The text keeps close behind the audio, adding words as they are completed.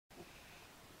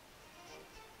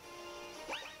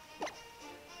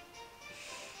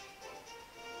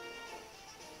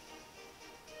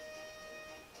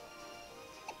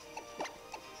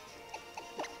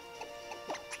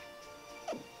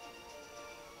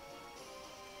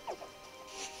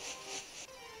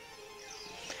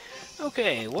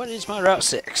Okay, what is my Route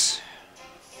 6?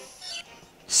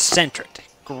 Centric.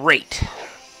 Great.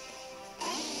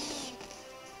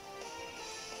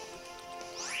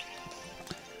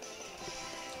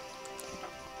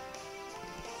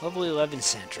 Level 11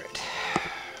 Centric.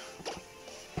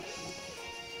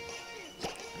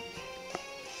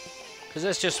 Because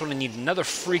that's just when I need another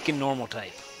freaking normal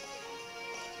type.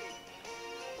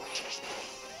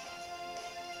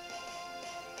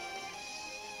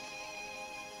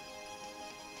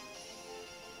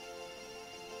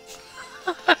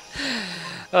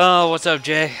 Oh, what's up,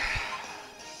 Jay?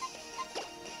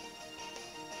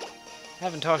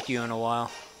 Haven't talked to you in a while.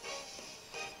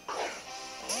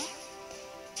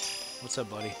 What's up,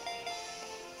 buddy?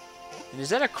 And is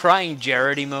that a crying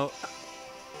Jared emote?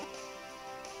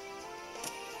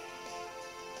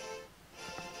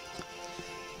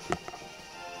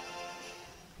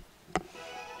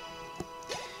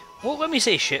 Well, let me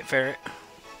say shit, Ferret.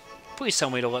 Please tell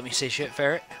me to let me say shit,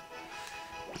 Ferret.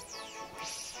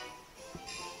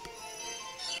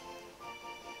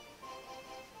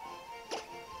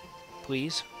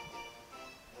 Please.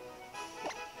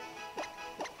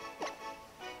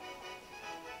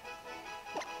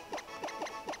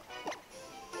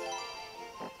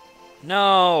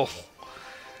 No!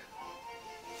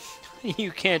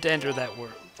 You can't enter that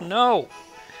word. No!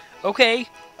 Okay.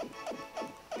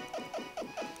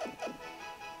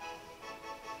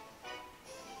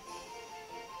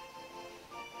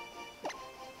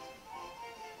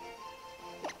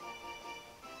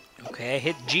 Okay, I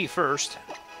hit G first.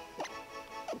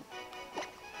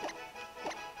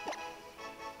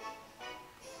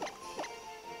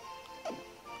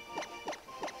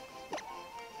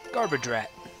 Garbage rat.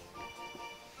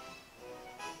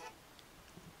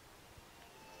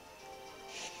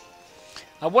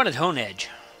 I wanted Hone Edge.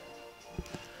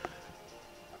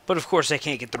 But of course I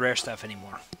can't get the rare stuff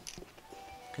anymore.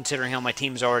 Considering how my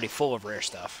team's already full of rare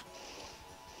stuff.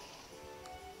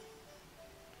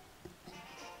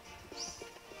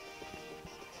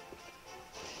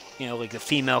 You know, like the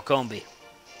female Combi.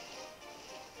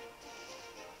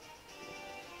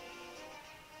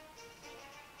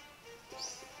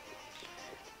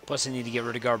 Plus I need to get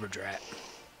rid of Garbage Rat.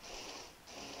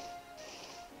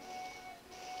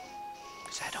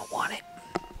 Because I don't want it.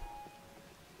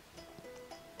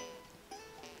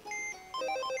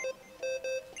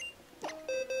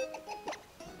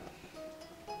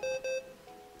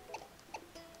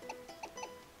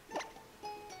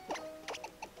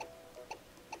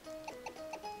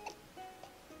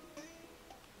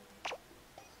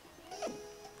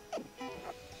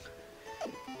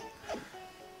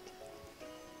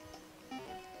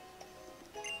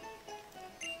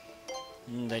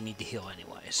 And I need to heal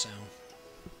anyway, so...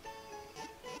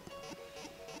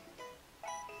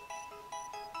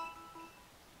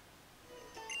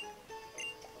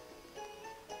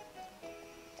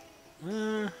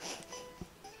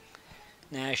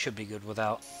 Nah, I should be good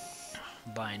without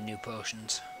buying new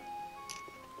potions.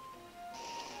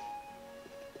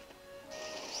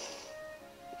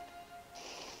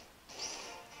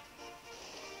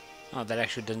 Oh, that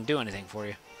actually doesn't do anything for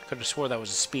you. I could have swore that was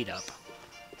a speed up.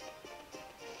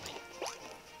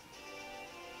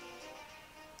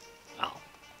 Oh,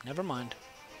 never mind.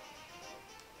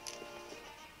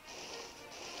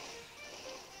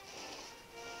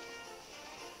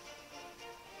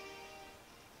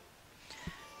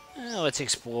 Let's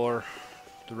explore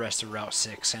the rest of Route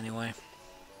 6 anyway.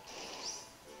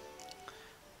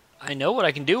 I know what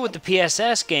I can do with the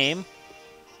PSS game.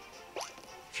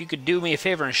 If you could do me a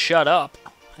favor and shut up,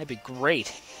 that'd be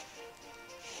great.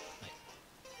 I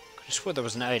could have swore there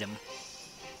was an item.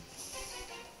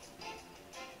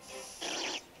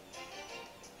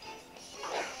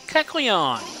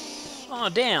 Kecleon! Oh,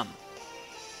 damn.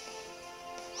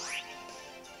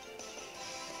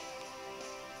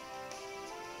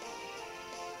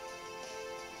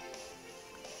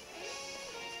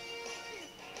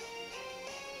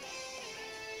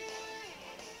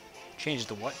 Change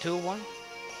the what to a 1?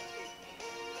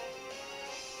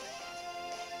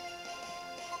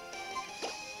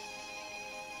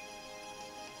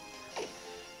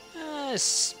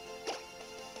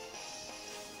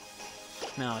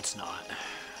 No, it's not. I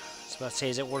was about to say,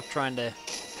 is it worth trying to...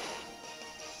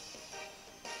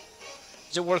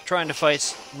 Is it worth trying to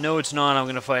fight? No, it's not. I'm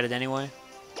going to fight it anyway.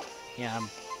 Yeah, I'm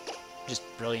just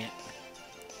brilliant.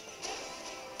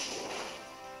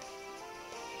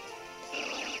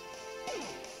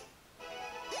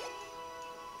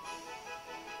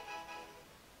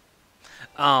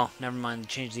 Oh, never mind.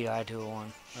 Change the I to a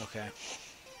 1. Okay.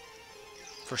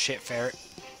 For shit, Ferret.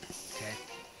 Okay.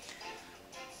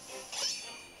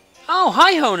 Oh,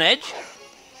 hi, Honedge.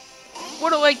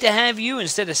 Would I like to have you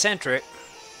instead of Centric?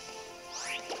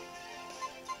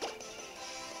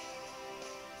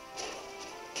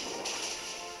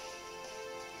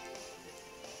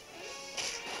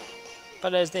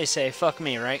 But as they say, fuck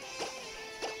me, right?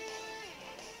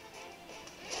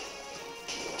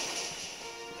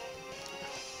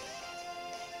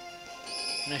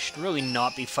 And I should really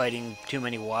not be fighting too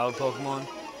many wild Pokemon.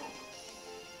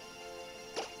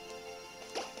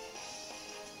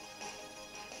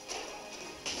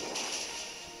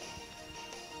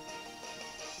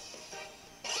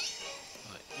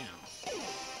 But, you know.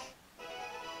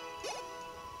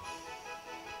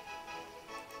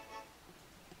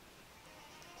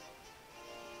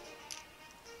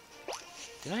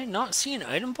 Did I not see an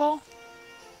item ball?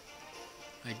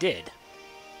 I did.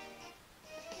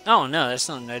 Oh no, that's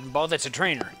not an item ball, that's a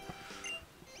trainer.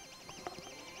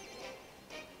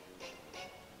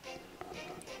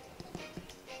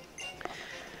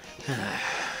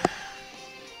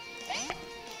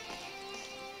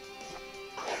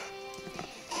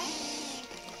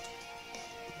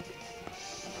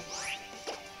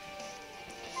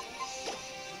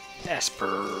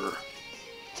 Esper.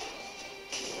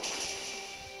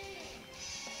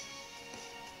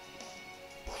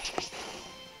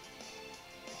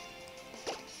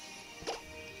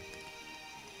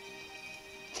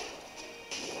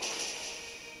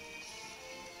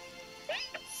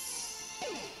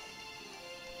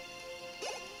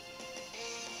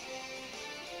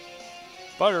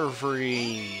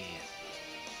 Butterfree.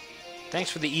 Thanks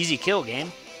for the easy kill,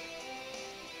 game.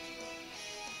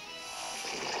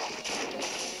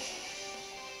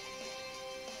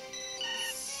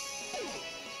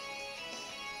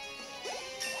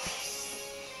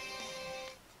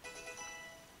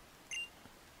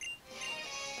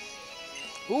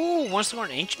 Ooh, wants to learn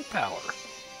Ancient Power.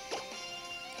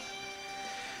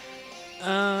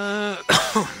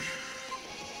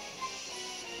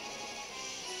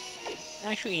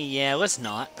 Actually, yeah, let's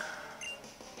not.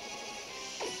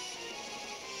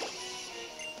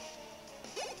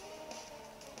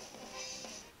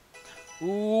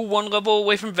 Ooh, one level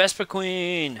away from Vespa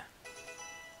Queen.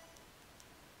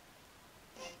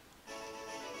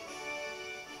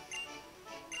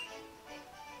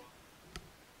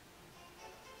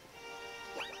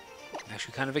 I'm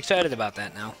actually kind of excited about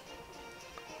that now.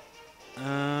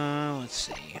 Let's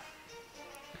see.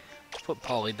 Let's put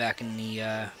Polly back in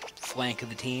the flank of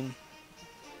the team.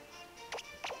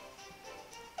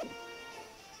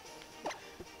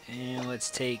 And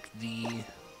let's take the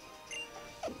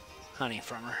honey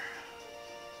from her.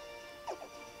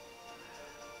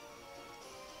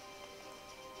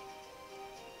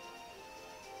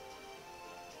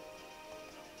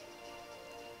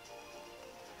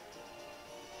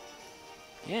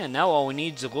 Yeah, now all we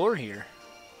need is a lure here.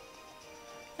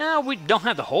 No, we don't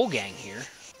have the whole gang here.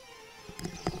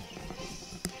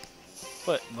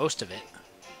 But most of it.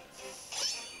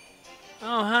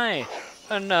 Oh, hi.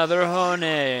 Another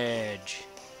Honedge.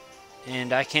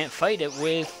 And I can't fight it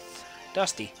with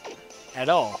Dusty at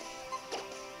all.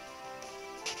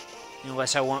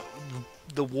 Unless I want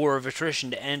the War of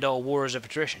Attrition to end all wars of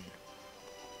attrition.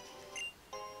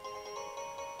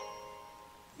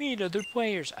 Meet other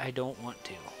players. I don't want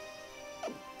to.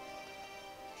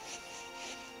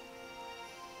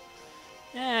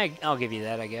 I'll give you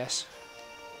that, I guess.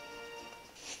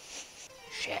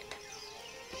 Shit.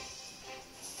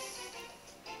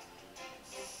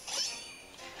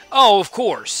 Oh, of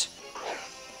course.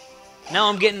 Now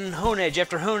I'm getting Honedge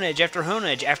after Honedge after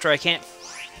Honedge after I can't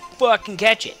fucking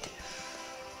catch it.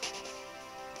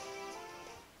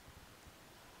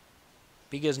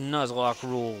 Because Nuzlocke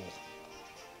rule.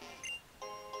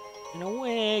 An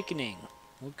awakening.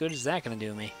 What good is that going to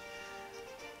do me?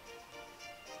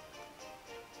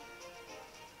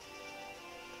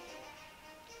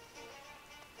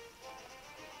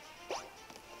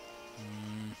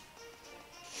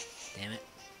 Damn it.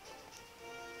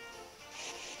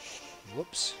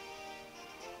 Whoops.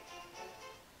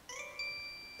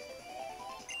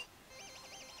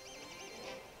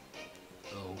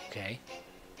 Okay.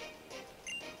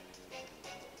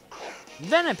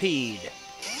 Venipede!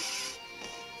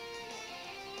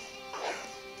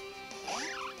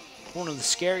 One of the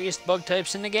scariest bug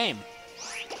types in the game.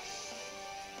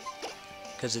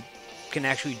 Because it can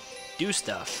actually do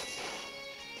stuff.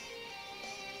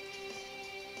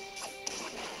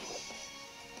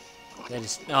 That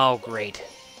is... oh, great.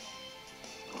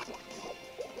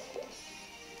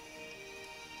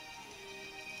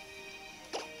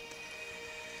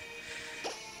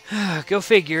 Go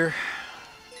figure.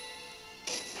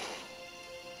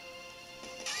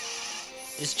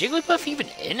 Is Jigglypuff even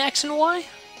in X and Y?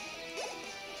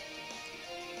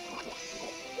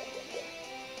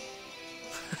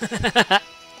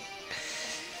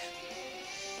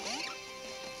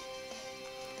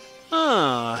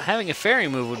 Oh, having a fairy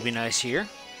move would be nice here.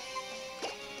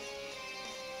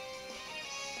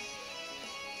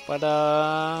 But,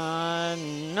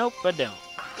 nope, I don't.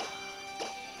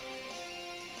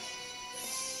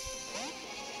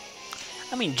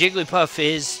 I mean,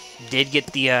 Jigglypuff did get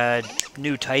the,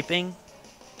 new typing.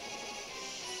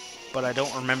 But I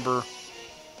don't remember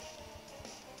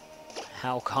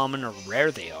how common or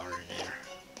rare they are in there.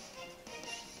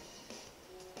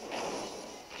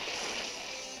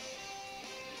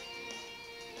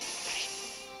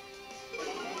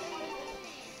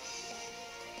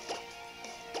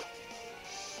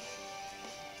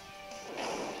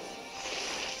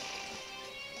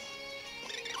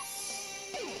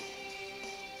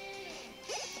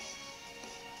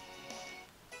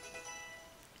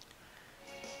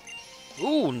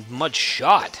 Ooh, Mud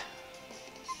Shot.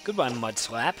 Goodbye, Mud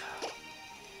Slap.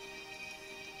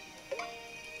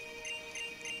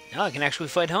 Now I can actually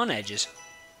fight Hone Edges.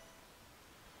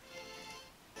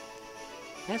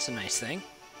 That's a nice thing.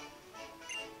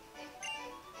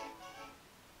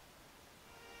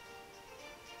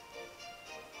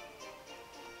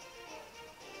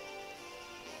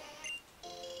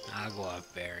 Agua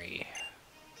Berry.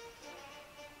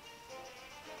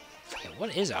 Okay,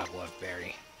 what is Agua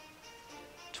Berry?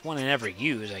 It's one I never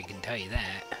use, I can tell you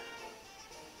that.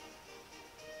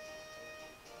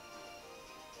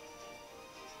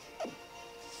 I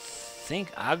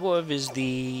think Agua is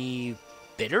the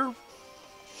bitter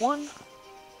one?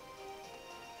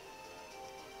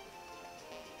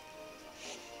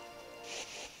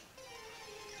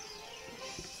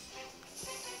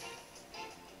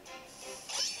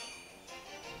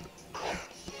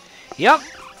 Yep,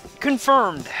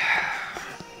 confirmed.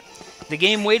 The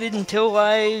game waited until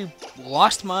I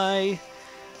lost my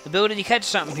ability to catch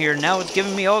something here. Now it's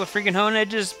giving me all the freaking Hone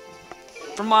Edges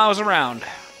for miles around.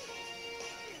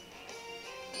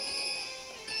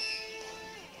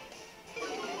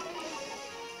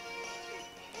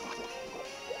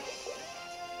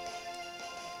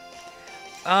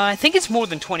 I think it's more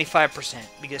than 25%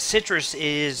 because citrus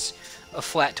is a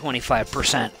flat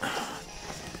 25%.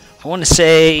 I want to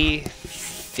say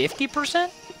 50%?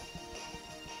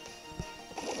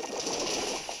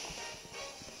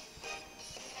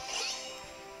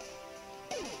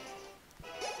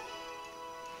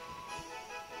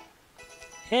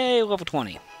 Hey, level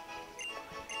 20.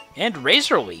 And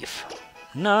Razor Leaf.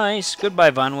 Nice. Goodbye,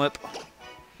 Von Whip.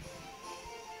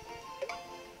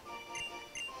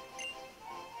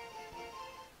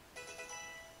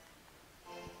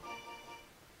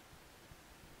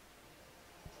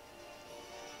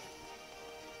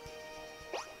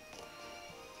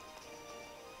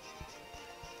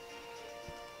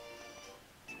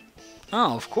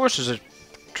 Oh, of course there's a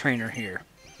trainer here.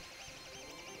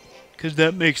 'Cause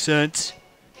that makes sense.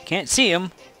 Can't see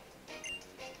him.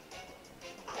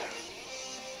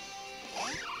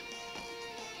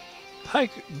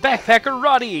 Backpacker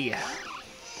Roddy!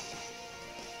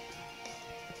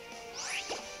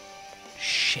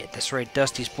 Shit, that's right,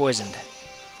 Dusty's poisoned.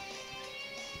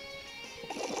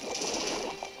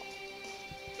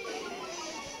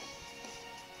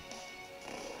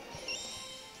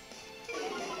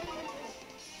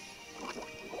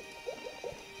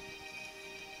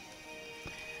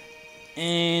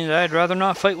 And I'd rather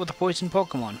not fight with a poison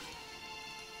Pokemon.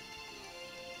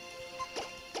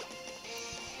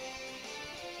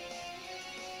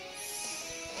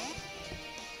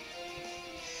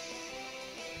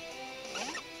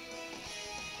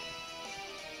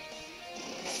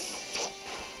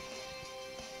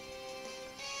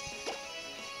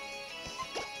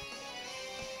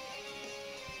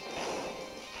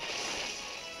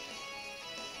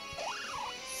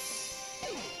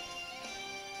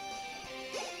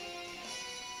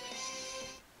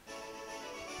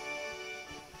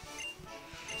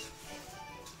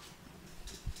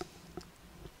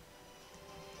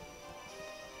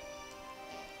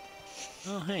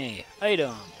 Oh, hey,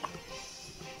 item.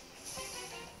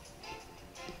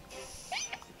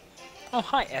 Oh,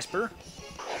 hi, Esper.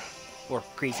 Or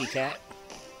Creepy Cat.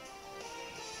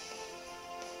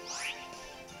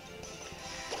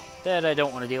 That I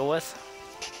don't want to deal with.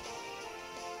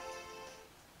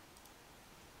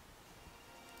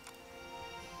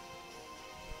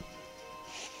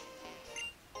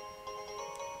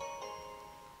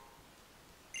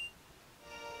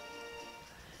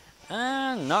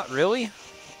 Not really.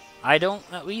 I don't,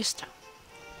 at least.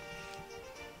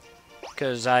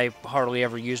 Because I hardly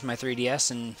ever use my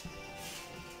 3DS, and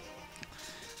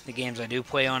The games I do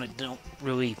play on it don't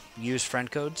really use friend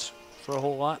codes for a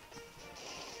whole lot.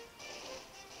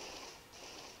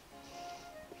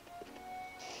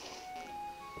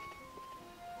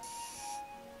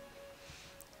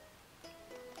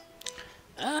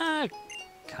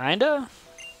 Kinda.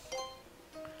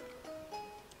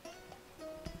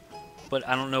 But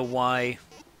I don't know why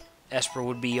Esper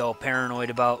would be all paranoid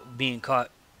about being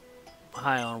caught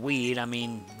high on weed. I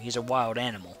mean, he's a wild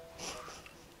animal.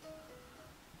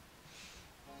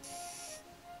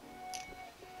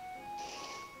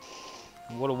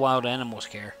 What do wild animals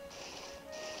care?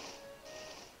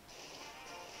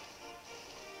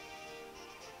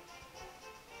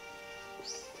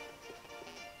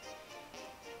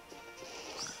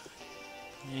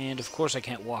 And of course I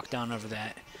can't walk down over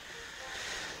that.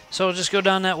 So I'll just go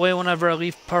down that way whenever I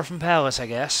leave Parfum Palace, I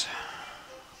guess.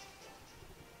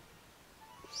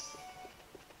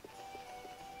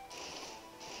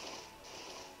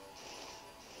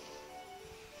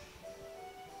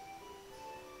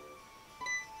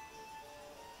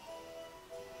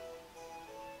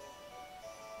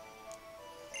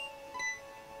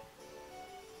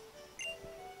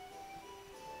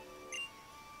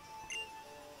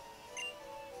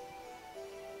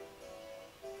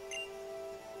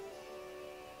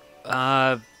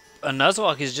 A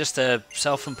Nuzlocke is just a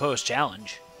self-imposed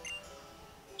challenge.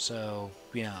 So,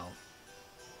 you know.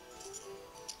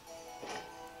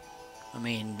 I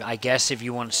mean, I guess if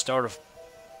you want to start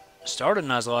a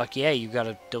Nuzlocke, yeah, you got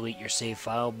to delete your save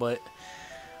file, but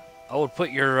I would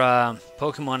put your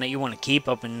Pokemon that you want to keep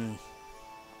up in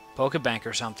Pokebank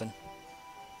or something.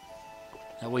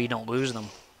 That way you don't lose them.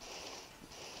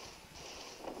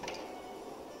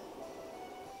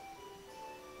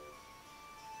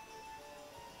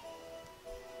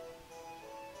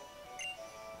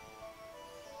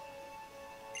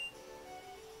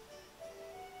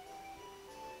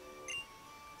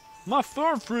 My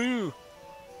Farfree!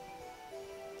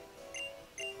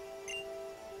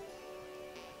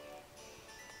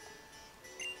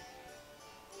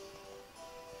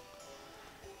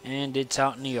 And it's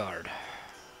out in the yard.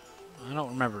 I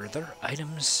don't remember. Are there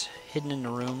items hidden in the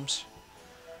rooms?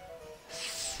 I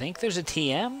think there's a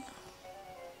TM?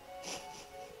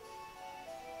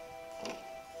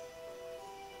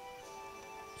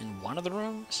 In one of the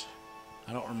rooms?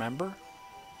 I don't remember.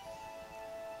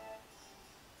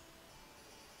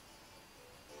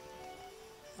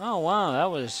 Oh wow,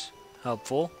 that was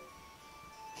helpful.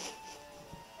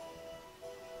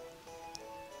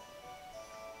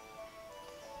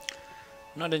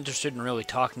 I'm not interested in really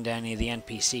talking to any of the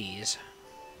NPCs.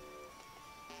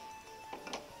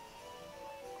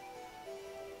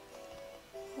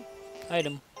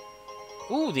 Item.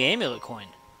 Ooh, the amulet coin.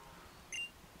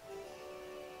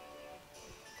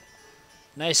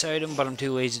 Nice item, but I'm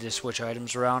too lazy to switch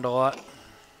items around a lot.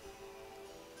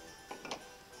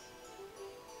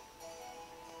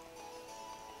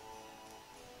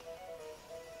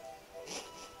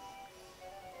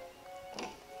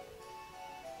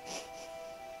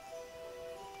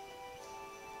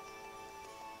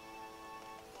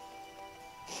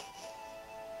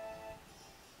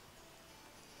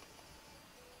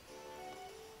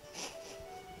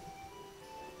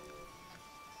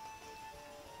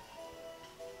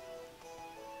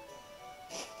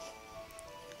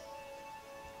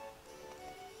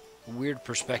 Weird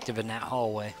perspective in that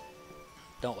hallway.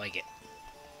 Don't like it.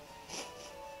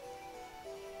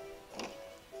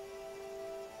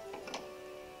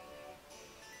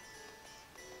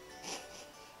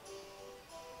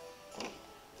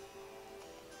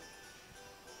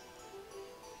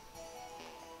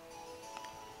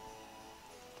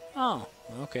 Oh,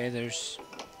 okay, was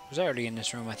I already in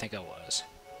this room? I think I was.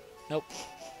 Nope.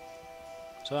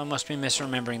 So I must be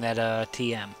misremembering that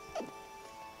TM.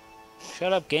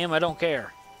 Shut up, game, I don't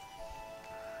care.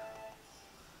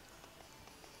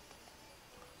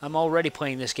 I'm already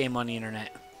playing this game on the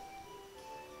internet.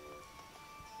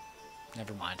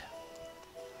 Never mind.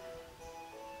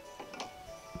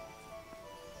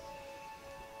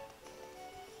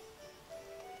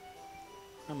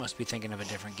 I must be thinking of a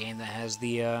different game that has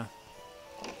the,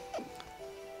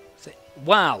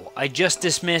 Wow, I just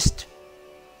dismissed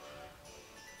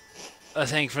a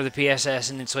thing for the PSS,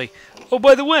 and it's like, oh,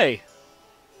 by the way,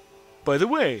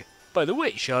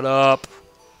 shut up.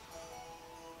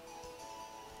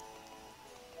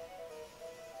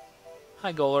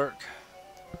 Hi, Golurk.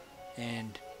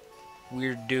 And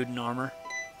weird dude in armor.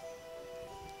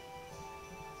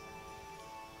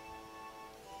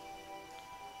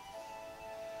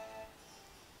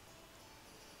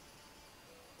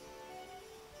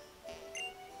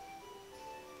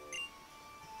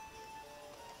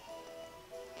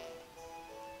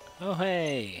 Oh,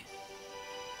 hey.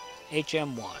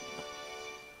 HM1.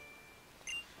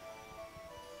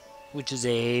 Which is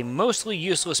a mostly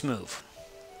useless move.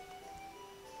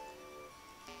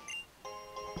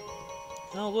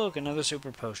 Oh, look, another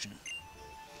super potion.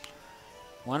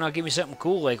 Why not give me something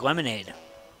cool like lemonade?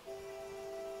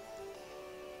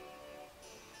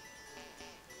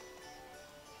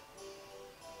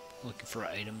 Looking for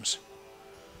items.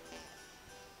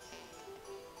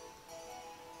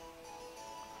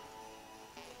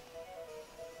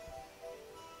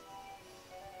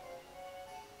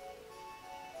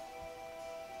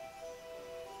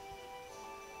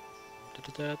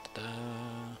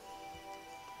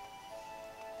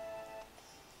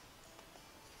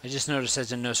 I just noticed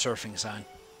there's a no surfing sign.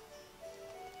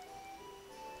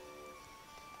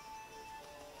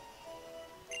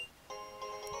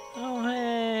 Oh,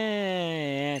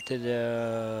 hey,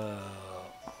 antidote.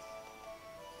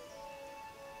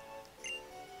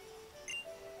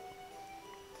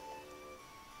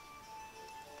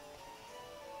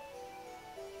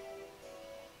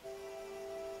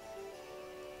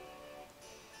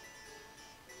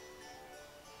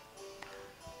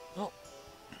 Oh,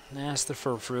 that's the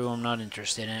fur-frou. I'm not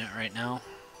interested in it right now.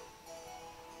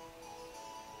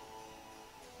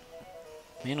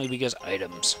 Mainly because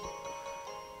items.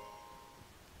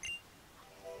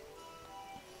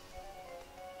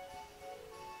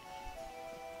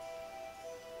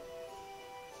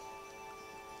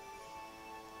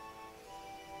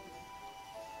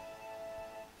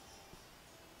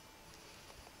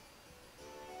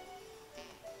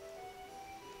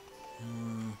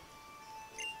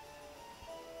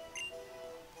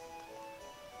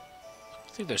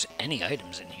 I don't think there's any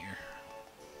items in here.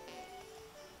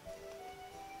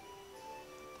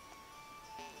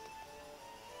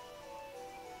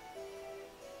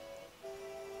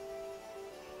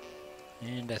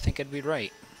 And I think I'd be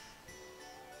right.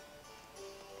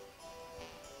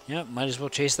 Yep, might as well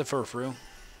chase the fur-frou.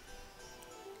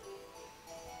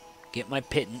 Get my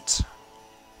pittance.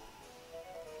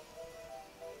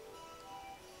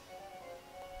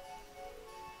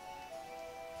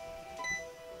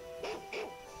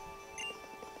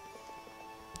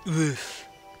 Oof.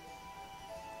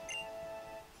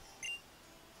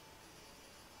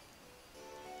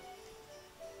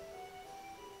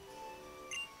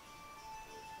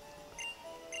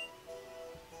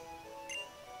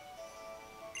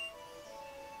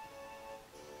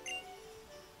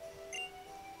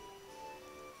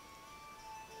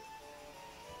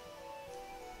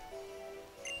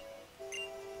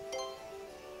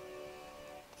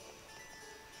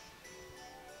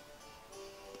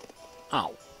 Oh,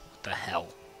 what the hell?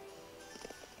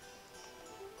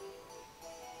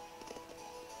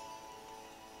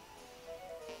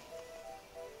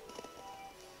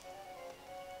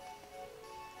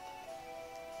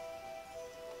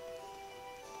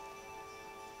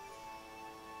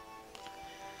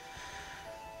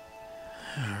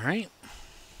 All right.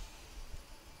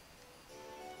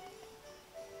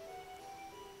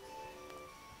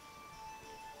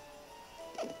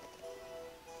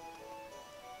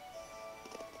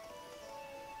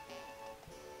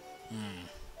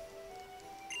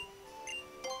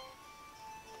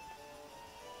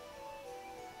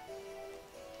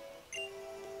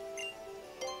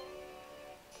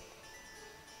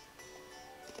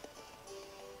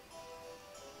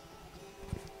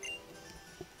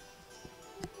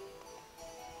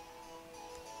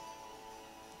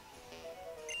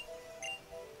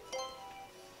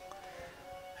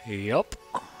 Yup.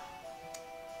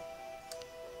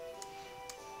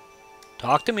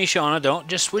 Talk to me, Shauna. Don't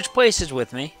just switch places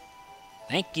with me.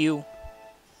 Thank you.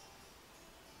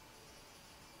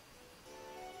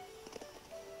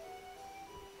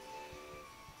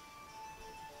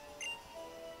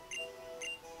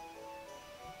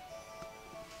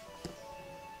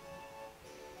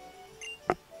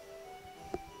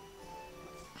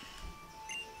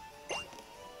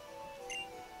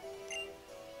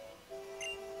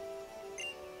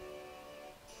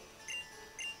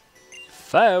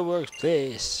 Fireworks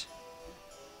place.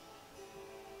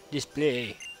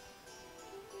 Display.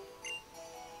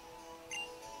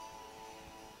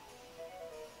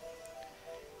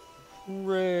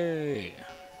 Hooray.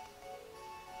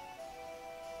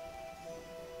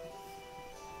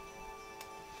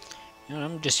 You know,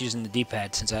 I'm just using the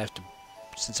D-pad since I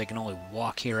can only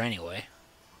walk here anyway.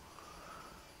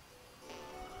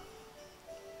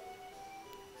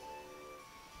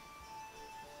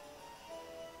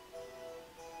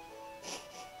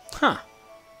 Huh.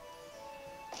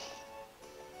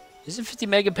 Isn't 50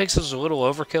 megapixels a little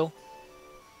overkill?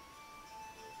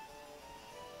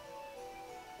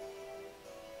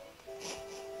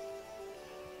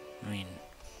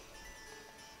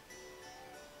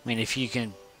 mean, if you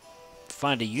can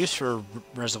find a use for a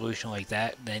resolution like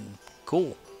that, then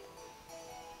cool.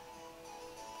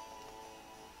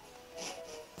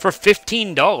 For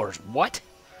 $15, what?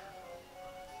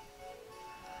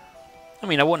 I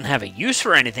mean, I wouldn't have a use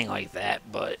for anything like that,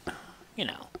 but, you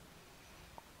know.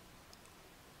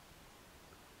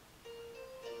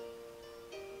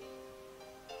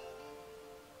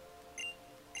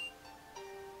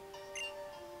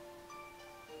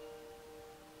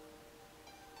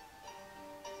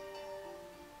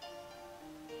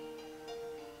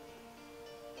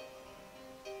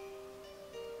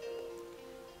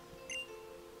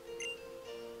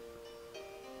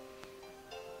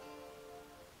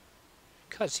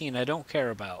 Cutscene I don't care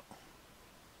about.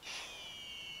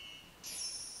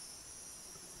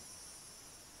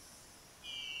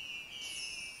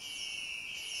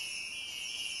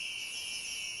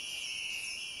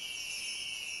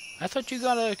 I thought you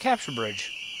got a capture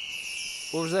bridge.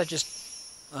 Or was that just,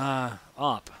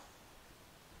 op?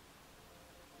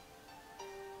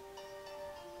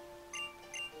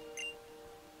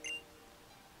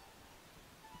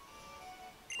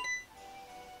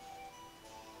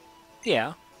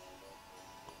 Yeah.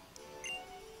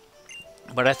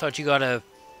 But I thought you got a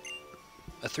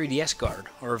 3DS card,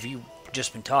 or have you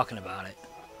just been talking about it?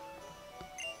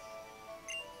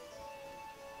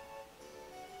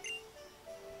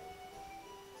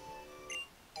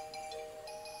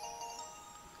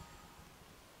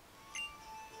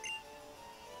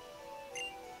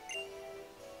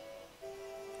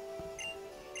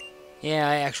 Yeah,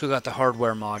 I actually got the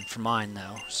hardware mod for mine,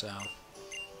 though, so...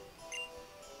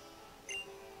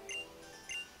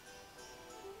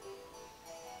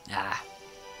 Ah.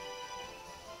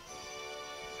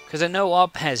 Because I know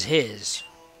Up has his,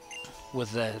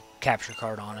 with the capture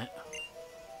card on it.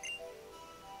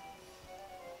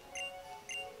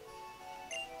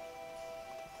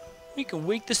 We can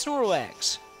weak the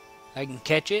Snorlax. I can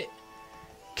catch it,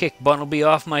 kick Bunnelby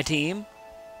off my team,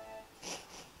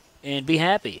 and be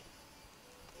happy.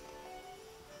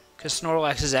 Because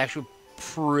Snorlax is actually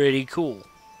pretty cool.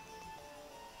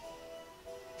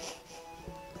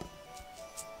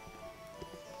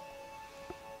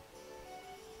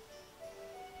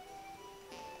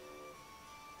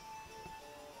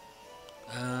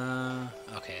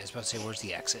 Okay, I was about to say, where's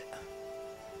the exit?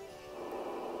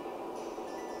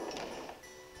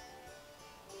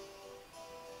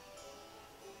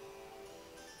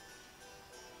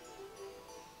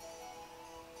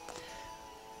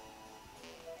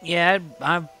 Yeah,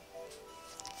 I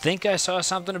think I saw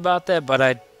something about that, but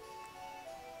I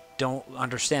don't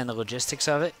understand the logistics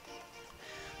of it.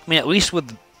 I mean, at least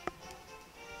with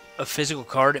a physical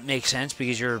card, it makes sense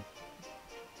because you're,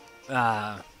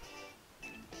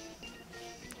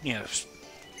 you know,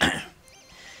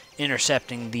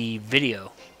 intercepting the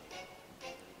video.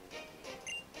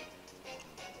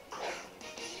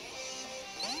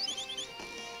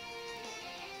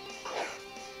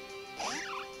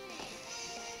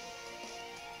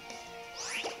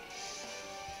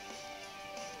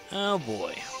 Oh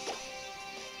boy.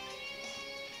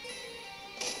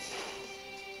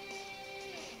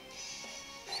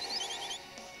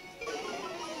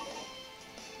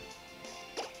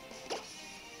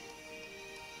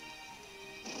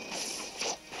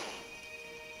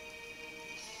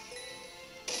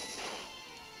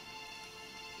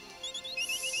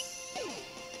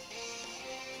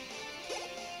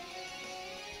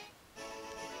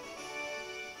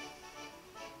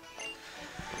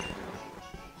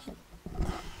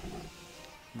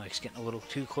 Mike's getting a little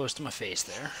too close to my face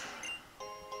there.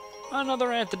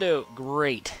 Another antidote.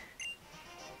 Great.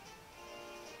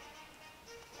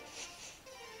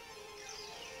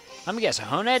 I'm gonna guess a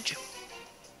Hone Edge?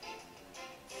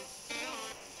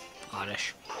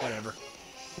 Oddish. Whatever.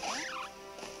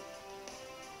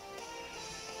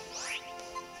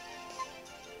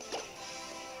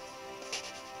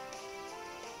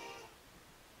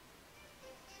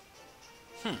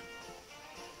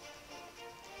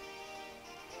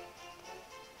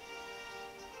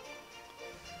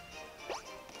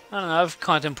 I don't know, I've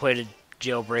contemplated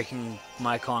jailbreaking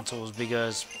my consoles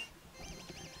because,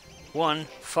 one,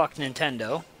 fuck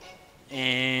Nintendo,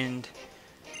 and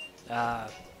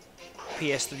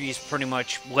PS3 is pretty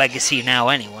much legacy now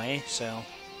anyway, so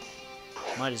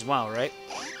might as well, right?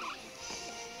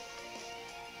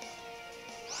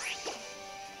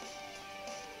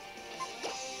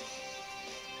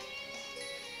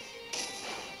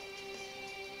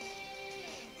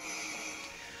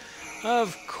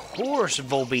 Of course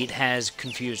Volbeat has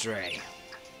Confused Ray.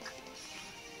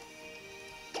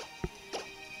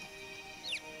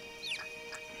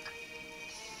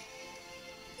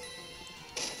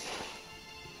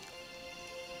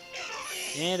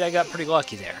 And I got pretty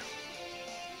lucky there.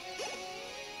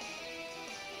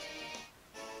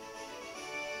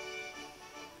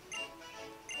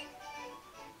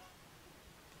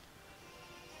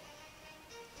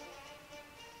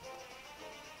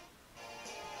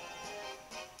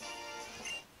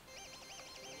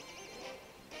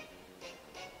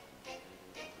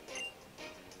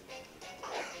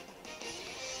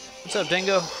 What's up,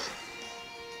 Dingo?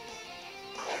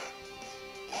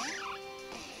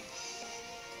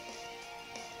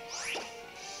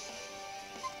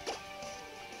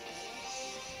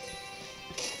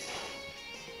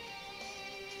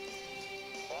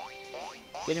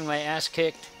 Getting my ass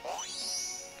kicked.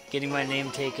 Getting my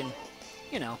name taken.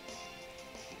 You know.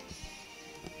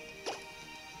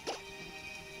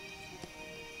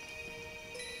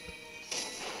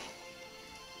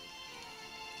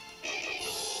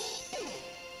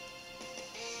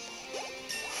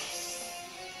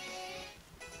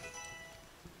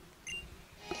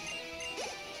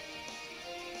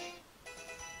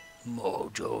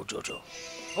 Mojo Jojo.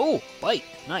 Oh, bite.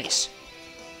 Nice.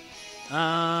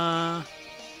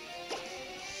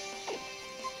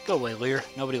 Go away, Lear.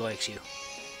 Nobody likes you.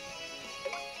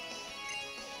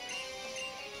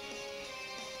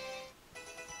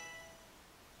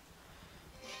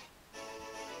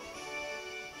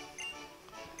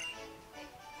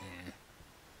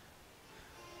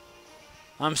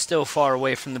 I'm still far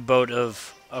away from the boat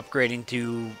of upgrading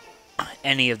to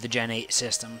any of the Gen 8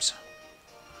 systems.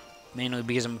 Mainly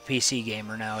because I'm a PC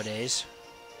gamer nowadays.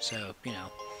 So, you know.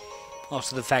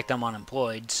 Also the fact I'm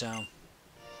unemployed, so...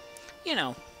 You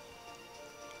know.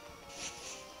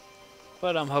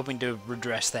 But I'm hoping to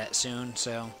redress that soon,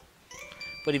 so...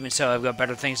 But even so, I've got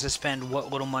better things to spend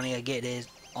what little money I get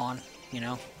on, you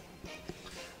know?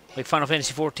 Like Final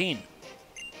Fantasy XIV.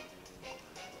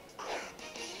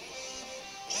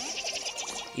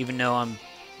 Even though I'm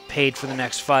paid for the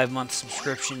next 5 months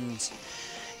subscriptions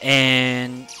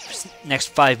and next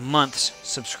 5 months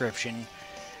subscription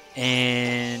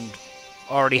and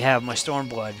already have my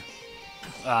Stormblood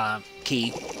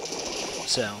key.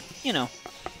 So, you know.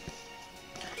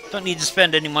 Don't need to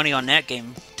spend any money on that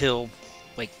game till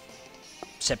like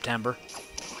September.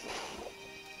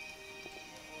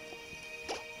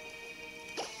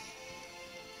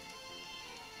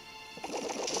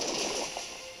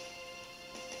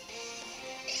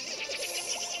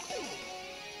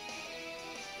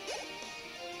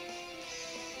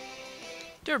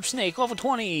 Derp Snake, level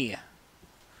 20! I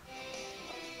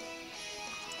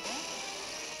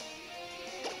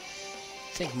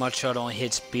think Mudshot only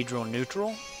hits Beedrill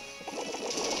neutral.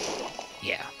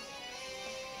 Yeah.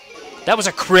 That was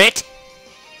a crit!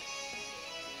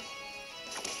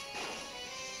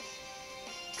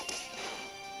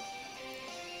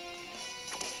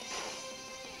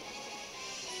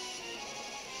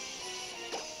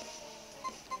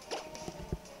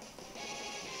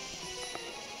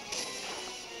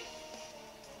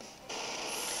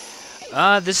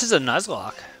 This is a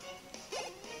Nuzlocke.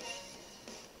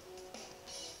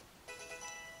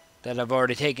 That I've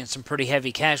already taken some pretty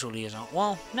heavy casualties on.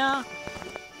 Well, nah.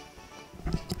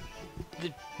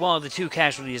 The two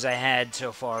casualties I had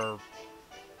so far are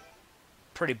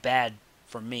pretty bad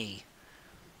for me.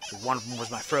 One of them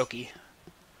was my Froakie.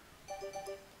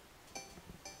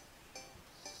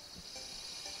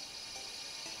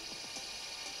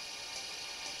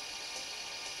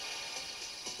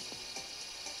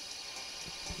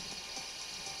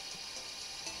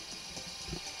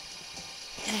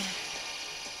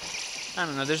 I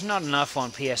don't know, there's not enough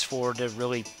on PS4 to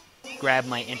really grab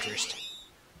my interest.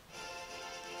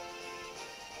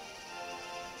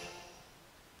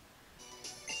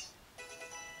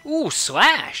 Ooh,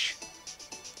 Slash!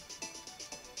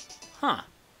 Huh.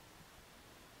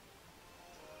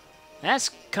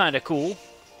 That's kinda cool,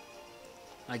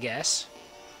 I guess.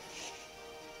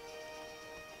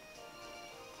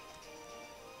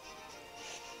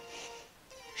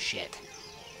 Shit.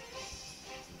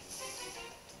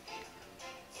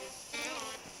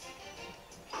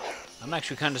 I'm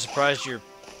actually kind of surprised your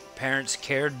parents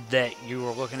cared that you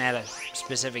were looking at a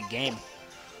specific game.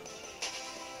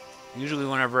 Usually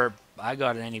whenever I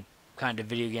got any kind of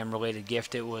video game related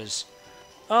gift, it was,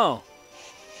 oh,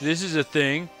 this is a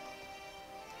thing.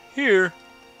 Here,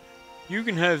 you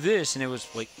can have this. And it was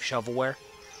like shovelware.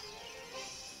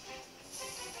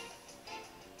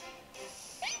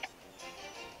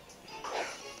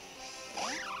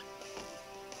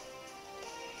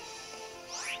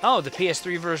 Oh, the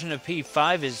PS3 version of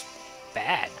P5 is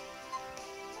bad.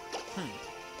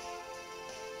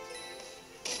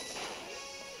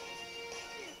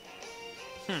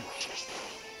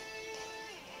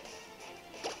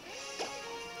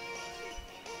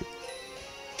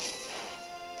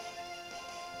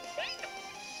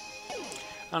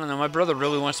 I don't know, my brother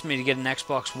really wants me to get an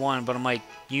Xbox One, but I'm like,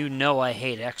 you know I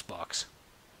hate Xbox.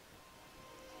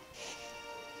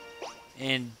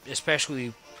 And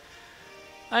especially,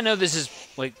 I know this is,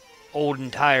 like, old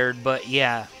and tired, but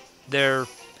yeah, their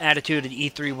attitude at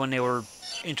E3 when they were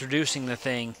introducing the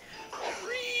thing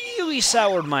really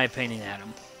soured my opinion at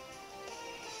them.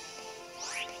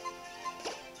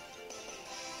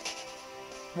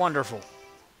 Wonderful.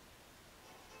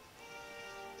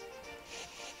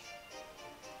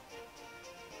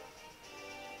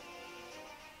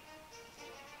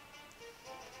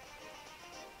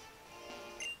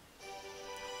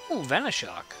 Ooh,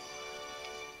 Venoshock.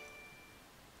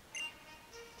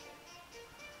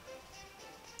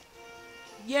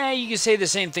 Yeah, you can say the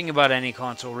same thing about any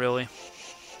console, really.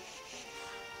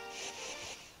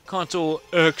 Console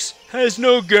X has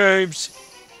no games.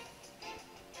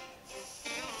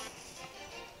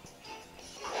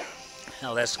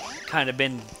 Hell, that's kind of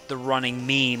been the running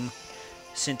meme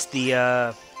since the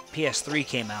PS3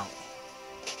 came out.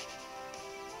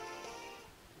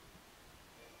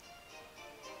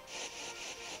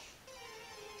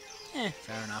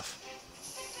 Fair enough.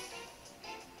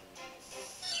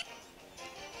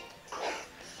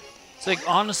 It's like,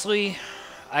 honestly,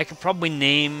 I could probably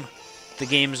name the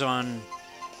games on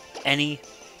any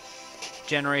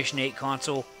Generation 8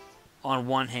 console on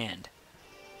one hand.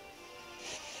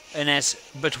 And that's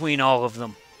between all of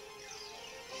them.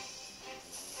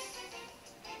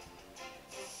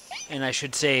 And I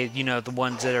should say, you know, the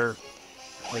ones that are,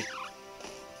 like,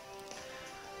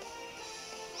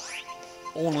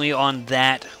 only on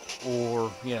that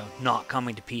or, you know, not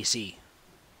coming to PC.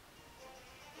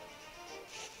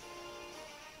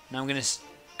 Now I'm going to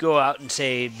go out and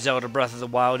say Zelda Breath of the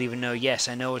Wild, even though, yes,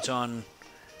 I know it's on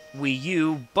Wii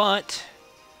U, but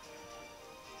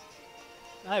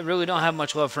I really don't have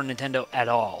much love for Nintendo at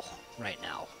all right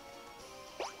now.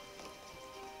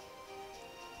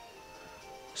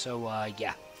 So,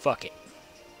 yeah, fuck it.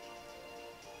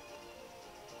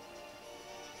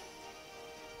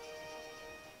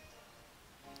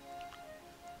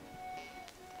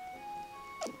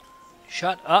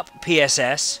 Shut up,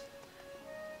 PSS.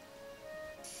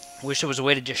 Wish there was a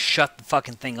way to just shut the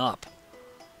fucking thing up.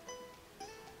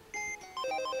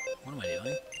 What am I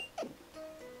doing?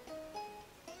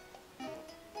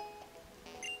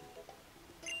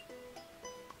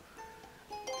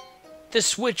 The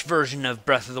Switch version of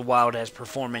Breath of the Wild has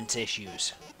performance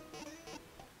issues.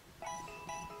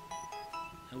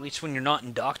 At least when you're not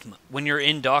in docked mode. When you're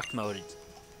in docked mode,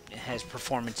 it has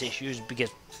performance issues because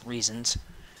reasons.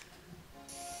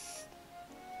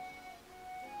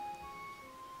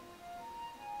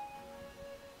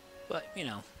 But, you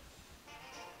know.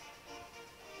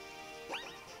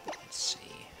 Let's see.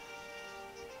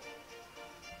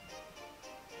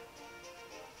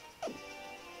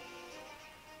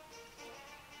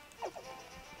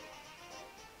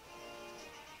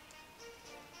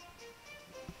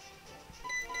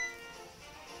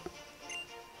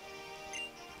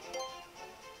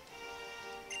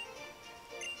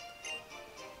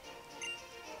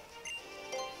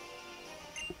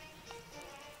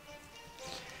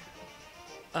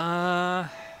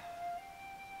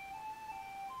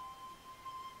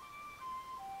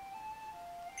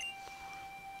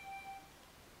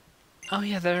 Oh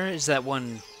yeah, there is that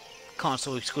one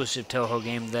console exclusive Toho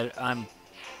game that I'm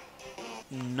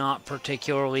not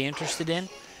particularly interested in.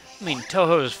 I mean,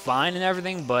 Toho is fine and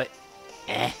everything, but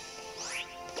eh.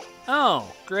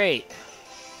 Oh, great.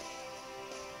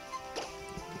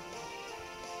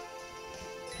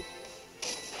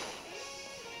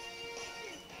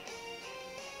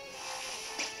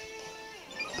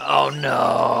 Oh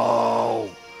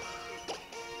no!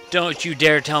 Don't you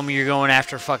dare tell me you're going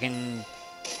after fucking...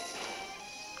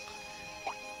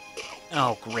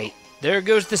 Oh, great. There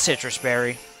goes the citrus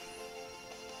berry.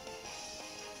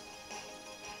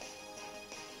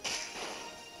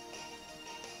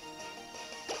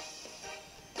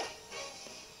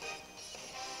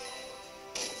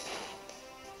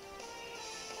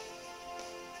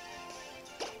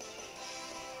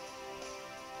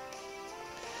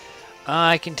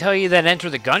 I can tell you that Enter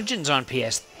the Gungeon's on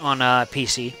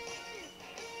PC.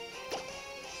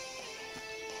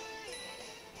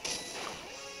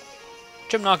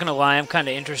 Which I'm not gonna lie, I'm kind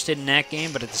of interested in that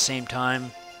game, but at the same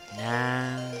time,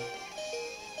 nah.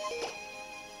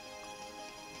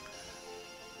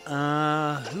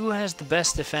 Who has the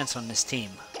best defense on this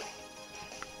team?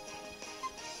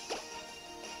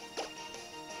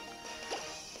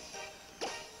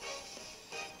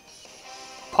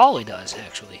 Polly does,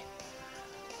 actually.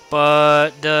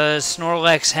 But does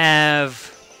Snorlax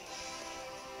have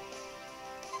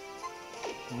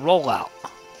rollout?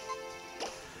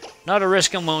 Not a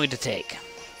risk I'm willing to take.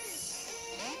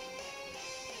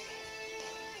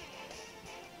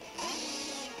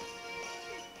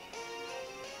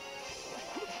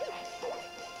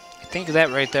 I think that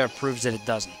right there proves that it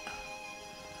doesn't.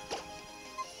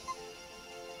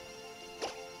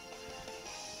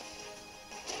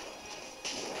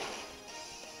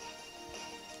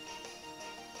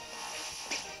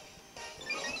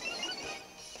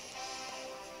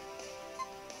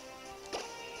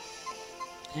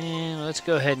 And let's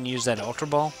go ahead and use that Ultra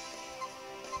Ball.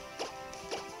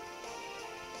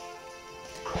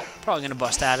 Probably gonna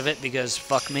bust out of it because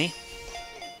fuck me.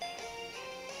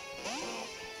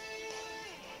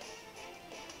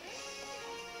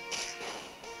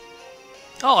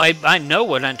 Oh, I know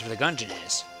what Enter the Gungeon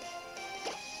is.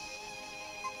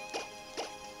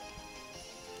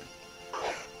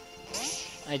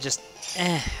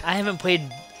 I haven't played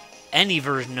any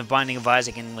version of Binding of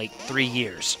Isaac in like 3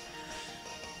 years.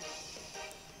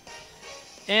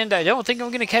 And I don't think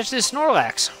I'm gonna catch this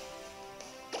Snorlax.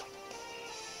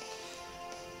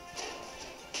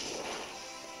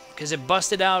 Because it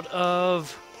busted out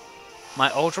of my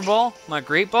Ultra Ball, my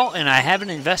Great Ball, and I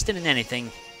haven't invested in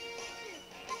anything.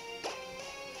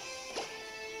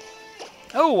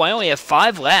 Oh, I only have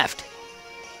 5 left.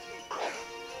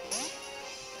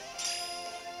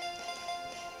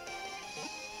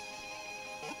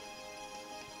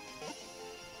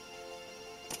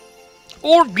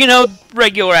 Or, you know,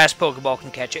 regular-ass Pokeball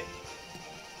can catch it.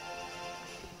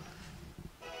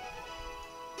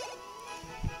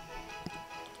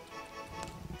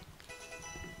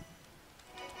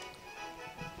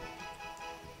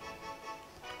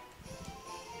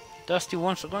 Dusty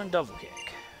wants to learn Double Kick.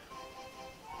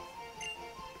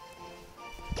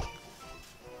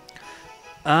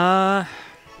 I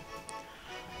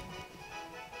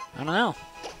don't know.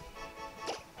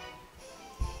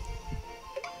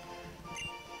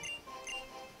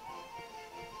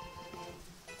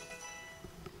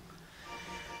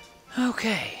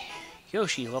 Okay.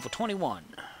 Yoshi, level 21.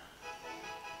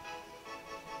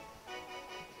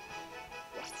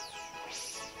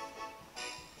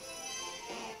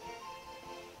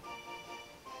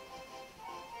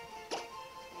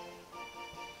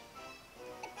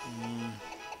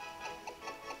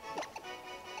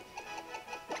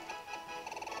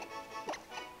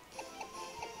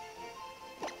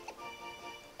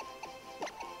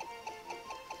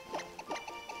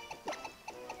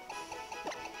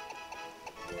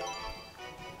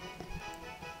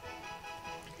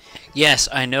 Yes,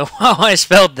 I know how I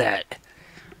spelled that.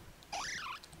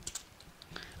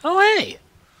 Oh, hey!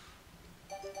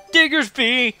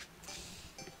 Diggersby!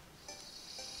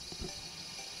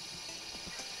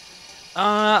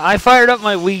 I fired up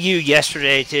my Wii U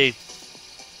yesterday to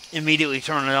immediately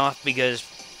turn it off because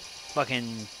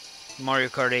fucking Mario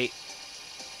Kart 8.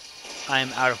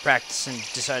 I'm out of practice and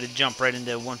decided to jump right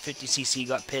into 150cc,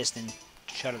 got pissed, and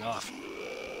shut it off.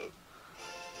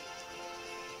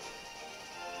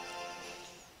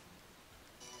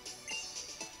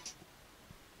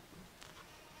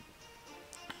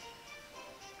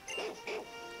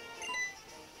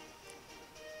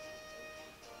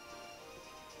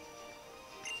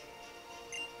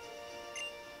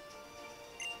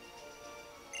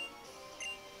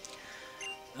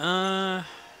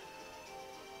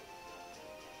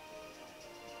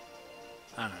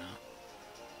 I don't know.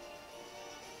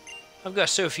 I've got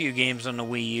so few games on the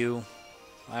Wii U.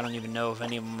 I don't even know if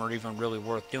any of them are even really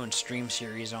worth doing stream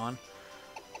series on.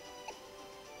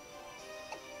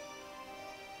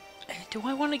 Do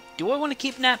I want to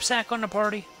keep Knapsack on the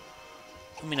party?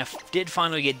 I mean, I did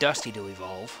finally get Dusty to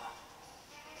evolve.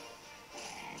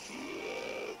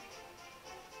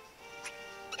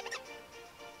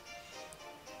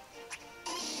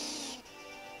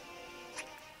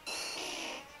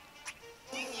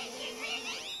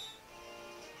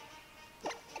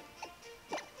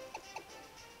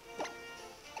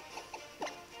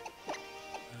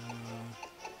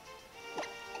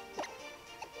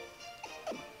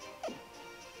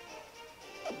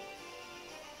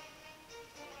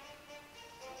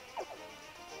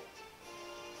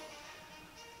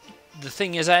 The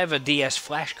thing is, I have a DS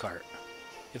flash cart.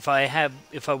 If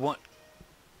I want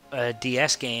a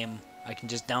DS game, I can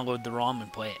just download the ROM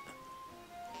and play it.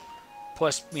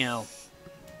 Plus, you know,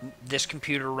 this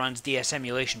computer runs DS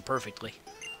emulation perfectly.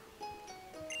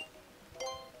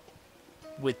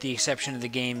 With the exception of the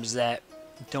games that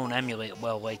don't emulate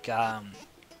well, like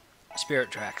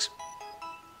Spirit Tracks.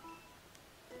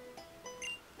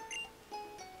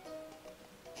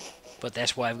 But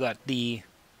that's why I've got the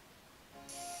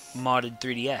modded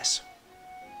 3DS.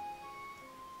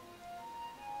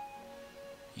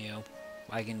 You know,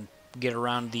 I can get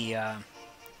around the...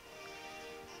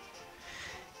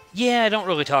 Yeah, I don't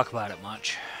really talk about it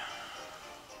much.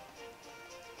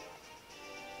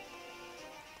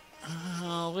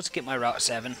 Let's get my Route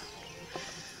 7.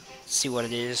 See what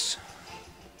it is.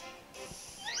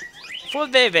 For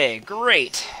Bebe,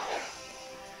 great.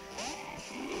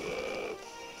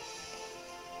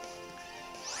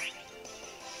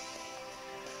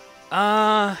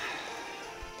 I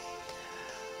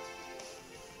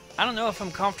don't know if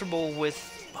I'm comfortable with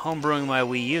homebrewing my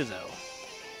Wii U, though.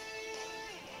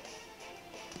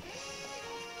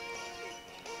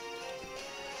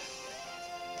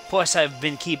 Plus, I've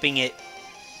been keeping it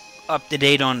up to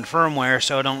date on firmware,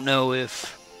 so I don't know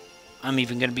if I'm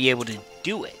even going to be able to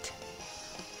do it.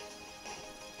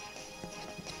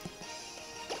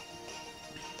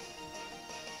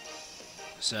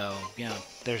 So, you know,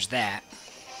 there's that.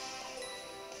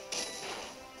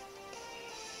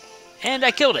 And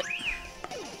I killed it.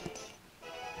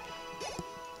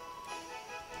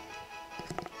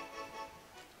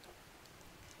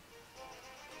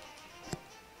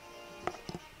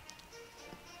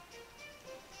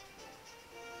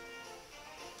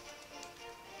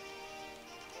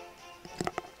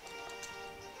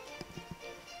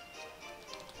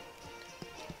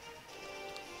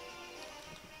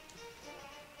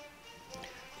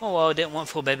 Oh well, I didn't want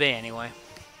full Bebe anyway.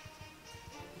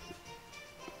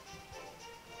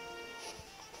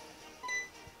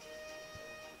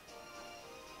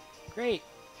 Great.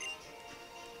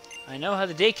 I know how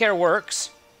the daycare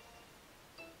works.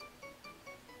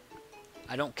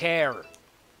 I don't care.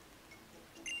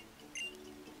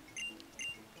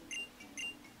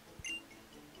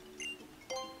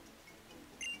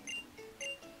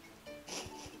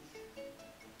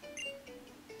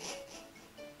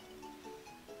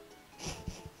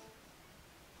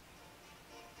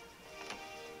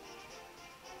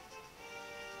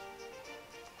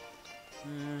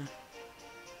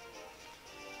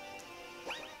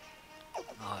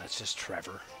 Oh, it's just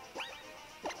Trevor.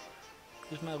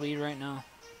 Who's my lead right now?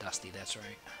 Dusty, that's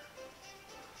right.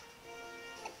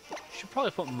 Should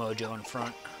probably put Mojo in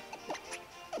front.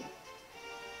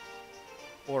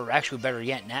 Or actually, better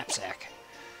yet, Knapsack.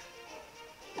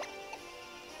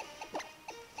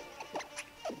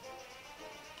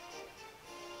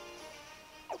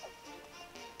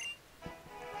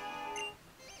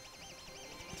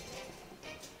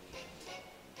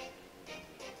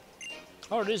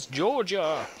 Oh, it is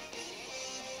Georgia!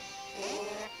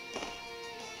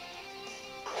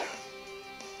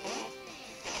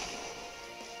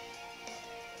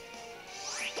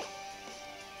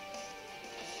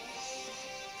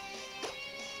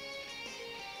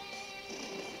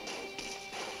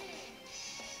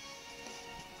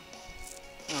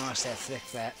 Oh, it's that thick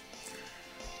fat.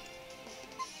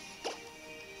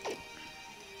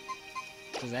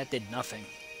 Because that did nothing.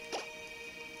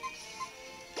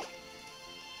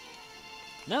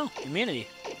 No, immunity.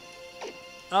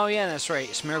 Oh yeah, that's right.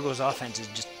 Smeargle's offense is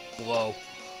just blow.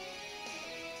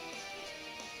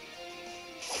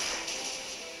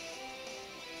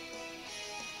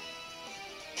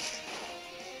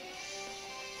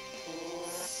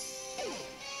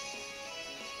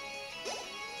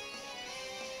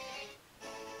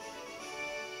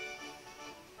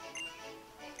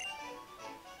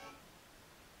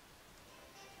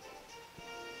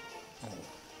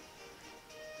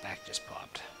 Back just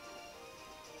popped.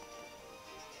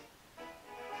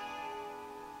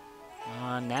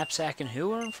 Knapsack and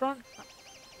who are in front?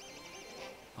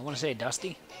 I want to say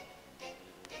Dusty.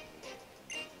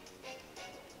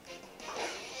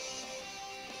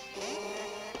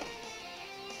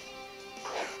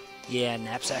 Yeah,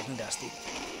 Knapsack and Dusty.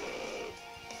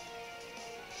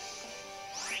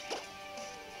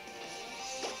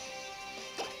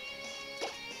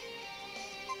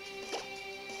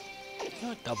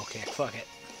 Oh, double kick, fuck it.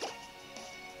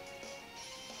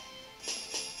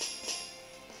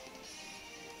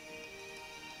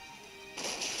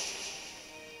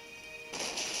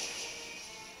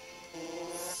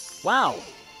 Wow.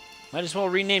 Might as well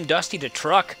rename Dusty to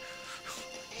Truck.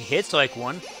 He hits like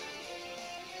one.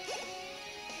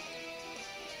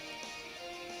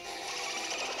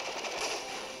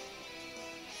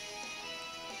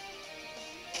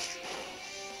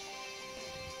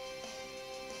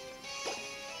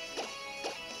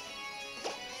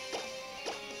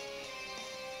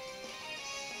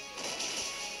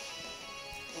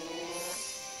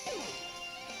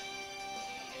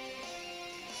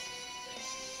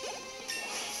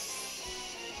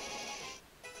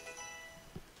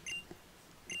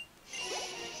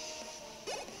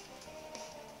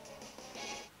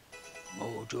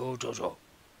 Mojo Jojo.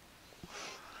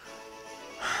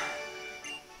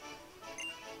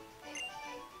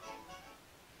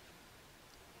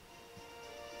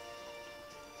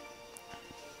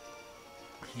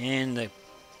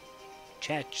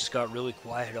 Chat just got really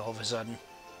quiet all of a sudden.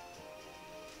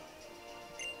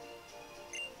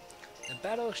 The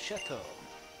Battle Chateau.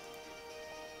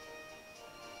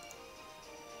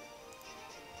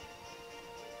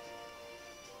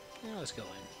 Now let's go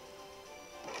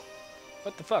in.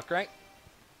 What the fuck, right?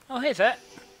 Oh, hey, Fat.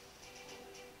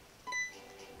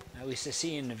 At least I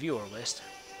see you in the viewer list.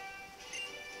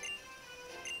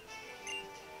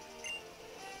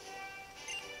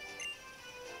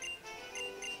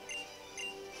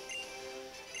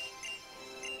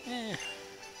 Eh.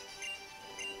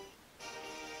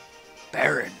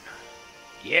 Baron.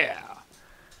 Yeah.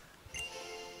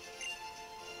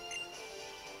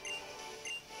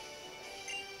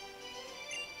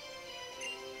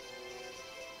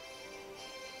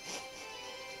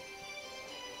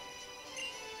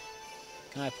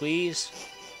 Can I please?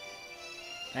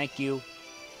 Thank you.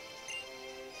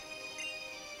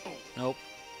 Nope.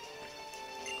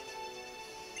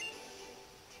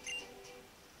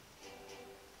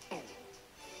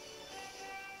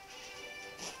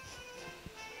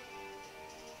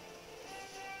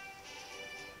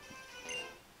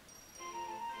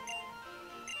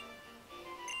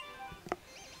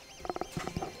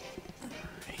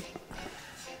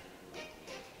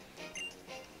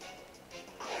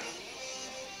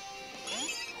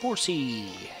 Horsey.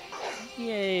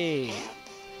 Yay.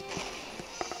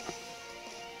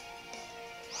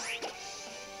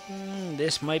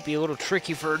 This might be a little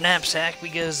tricky for Knapsack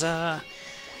because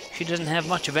she doesn't have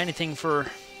much of anything for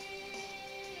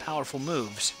powerful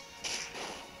moves.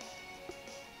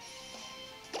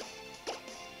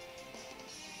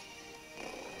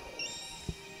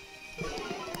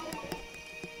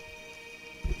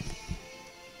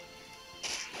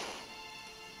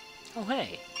 Oh,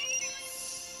 hey.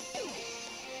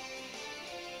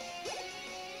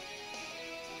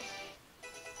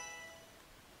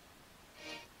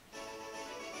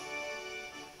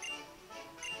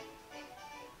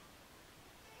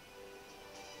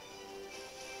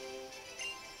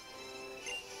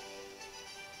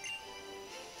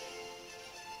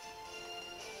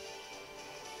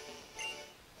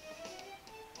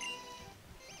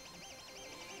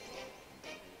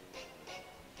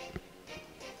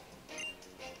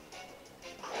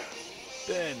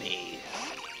 Burmy.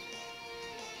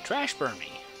 Trash Burmy.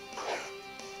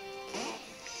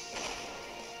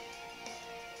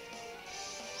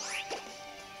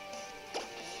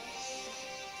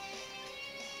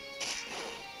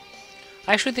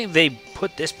 I actually think they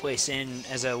put this place in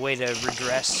as a way to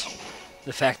redress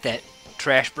the fact that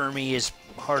Trash Burmy is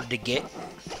hard to get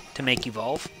to make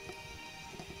evolve.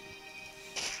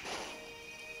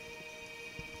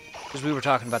 Because we were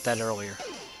talking about that earlier.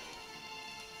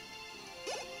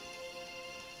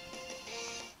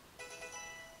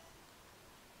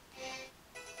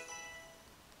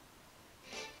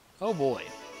 Oh boy.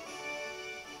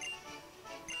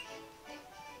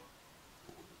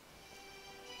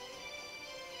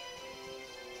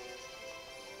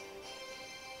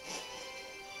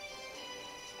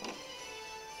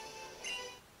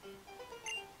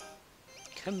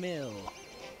 Camille.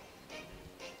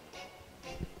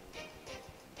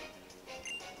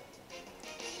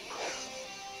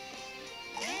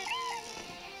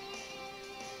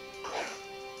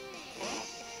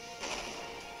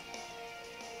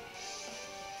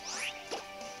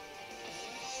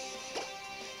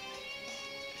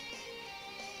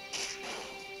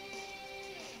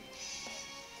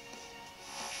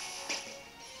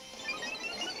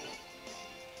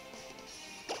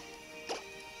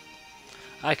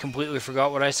 I completely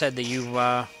forgot what I said that you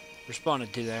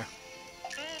responded to there.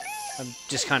 I'm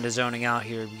just kind of zoning out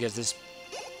here because this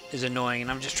is annoying,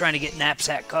 and I'm just trying to get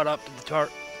Knapsack caught up to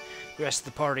the rest of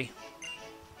the party.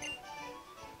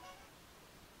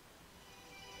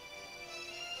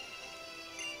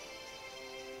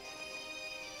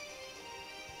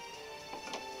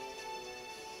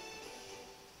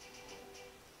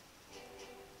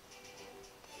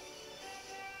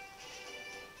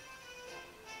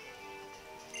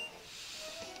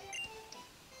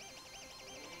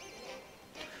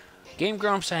 Game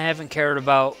Grumps I haven't cared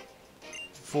about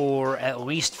for at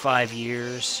least 5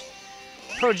 years.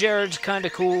 Pro Jared's kind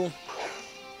of cool.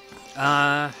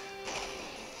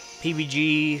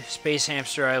 PBG, Space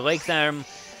Hamster, I like them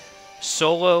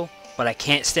solo, but I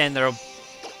can't stand their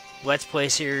Let's Play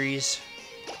series.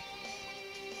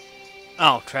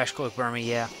 Oh, Trash Cloak Burmy,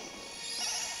 yeah.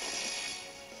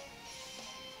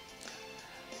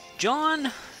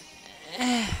 John,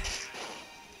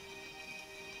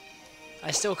 I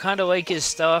still kind of like his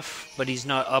stuff, but he's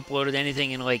not uploaded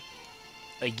anything in like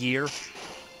a year.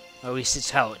 At least it's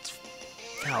how it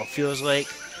feels like.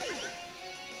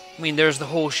 I mean, there's the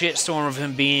whole shitstorm of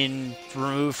him being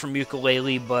removed from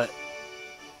Ukulele, but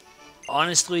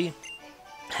honestly,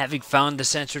 having found the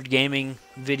censored gaming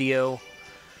video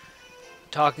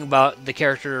talking about the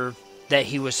character that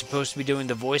he was supposed to be doing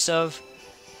the voice of,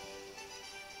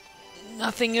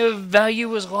 nothing of value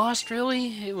was lost,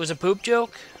 really. It was a poop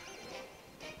joke.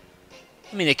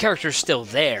 I mean, the character's still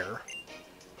there,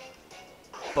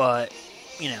 but,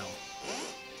 you know,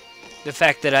 the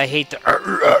fact that I hate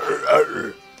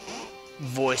the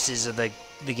voices of the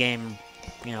game,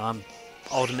 you know, I'm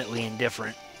ultimately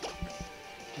indifferent.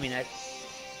 I mean,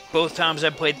 both times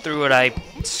I played through it, I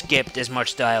skipped as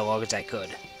much dialogue as I could.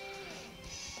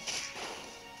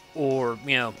 Or,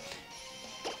 you know,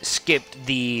 skipped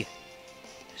the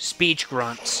speech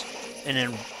grunts and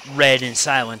then read in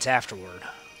silence afterward.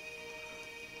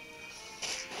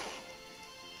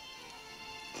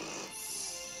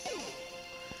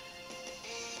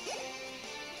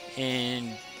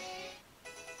 And,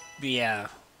 yeah,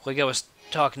 like I was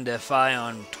talking to Fi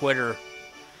on Twitter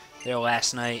there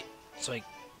last night, it's like,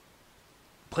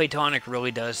 Platonic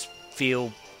really does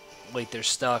feel like they're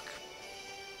stuck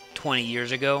 20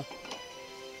 years ago.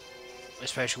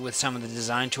 Especially with some of the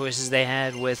design choices they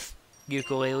had with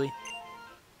Ukulele.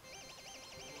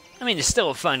 I mean, it's still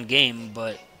a fun game,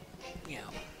 but, you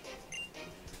know,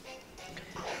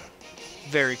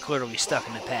 very clearly stuck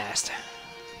in the past.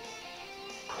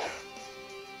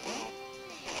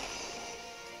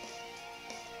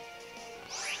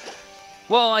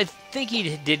 Well, I think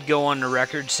he did go on the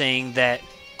record saying that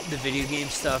the video game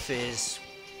stuff is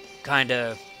kind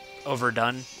of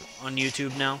overdone on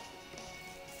YouTube now.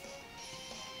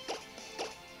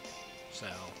 So,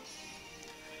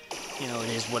 you know, it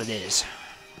is what it is.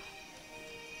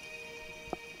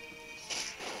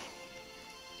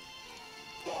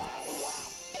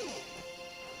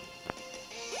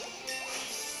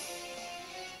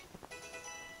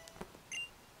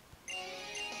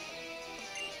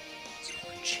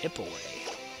 Chip away.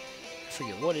 I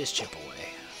forget, what is chip away?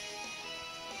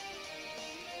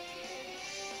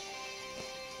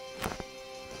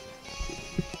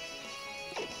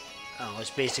 Oh,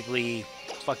 it's basically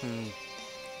fucking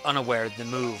unaware of the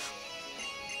move.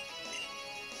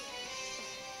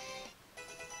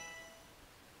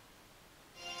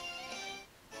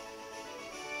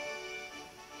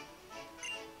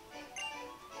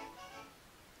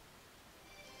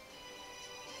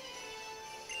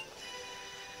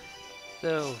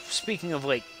 So, speaking of,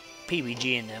 like,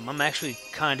 PBG and them, I'm actually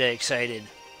kind of excited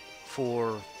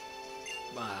for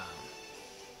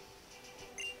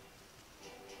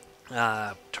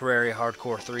Terraria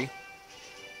Hardcore 3.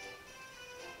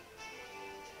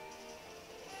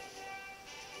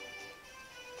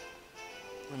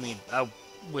 I mean, I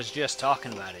was just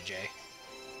talking about it, Jay.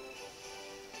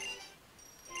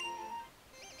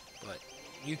 But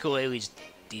Ukulele's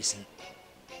decent.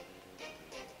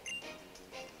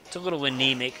 It's a little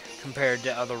anemic compared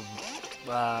to other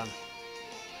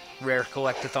rare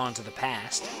collectathons of the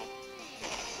past.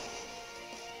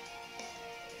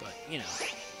 But, you know.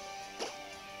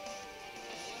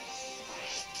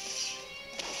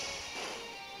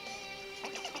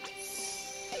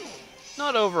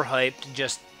 Not overhyped,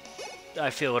 just I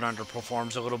feel it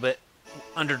underperforms a little bit.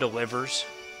 Underdelivers.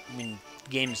 I mean, the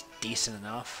game's decent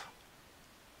enough.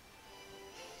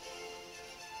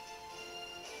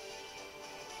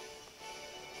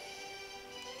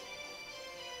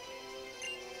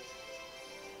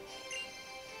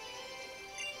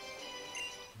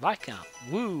 Viscount.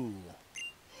 Woo!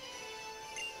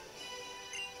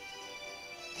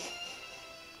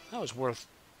 That was worth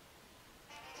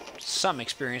some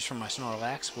experience from my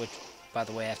Snorlax, which, by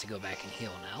the way, I have to go back and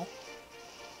heal now.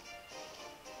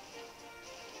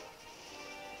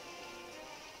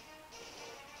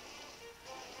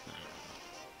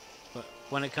 But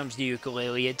when it comes to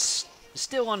Ukulele, it's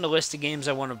still on the list of games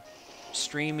I want to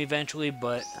stream eventually,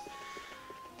 but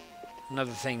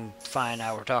another thing Fi and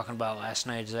I were talking about last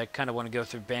night is I kind of want to go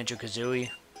through Banjo-Kazooie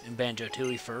and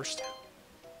Banjo-Tooie first.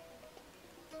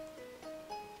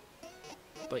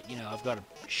 But, you know, I've got a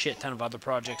shit ton of other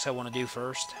projects I want to do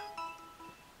first.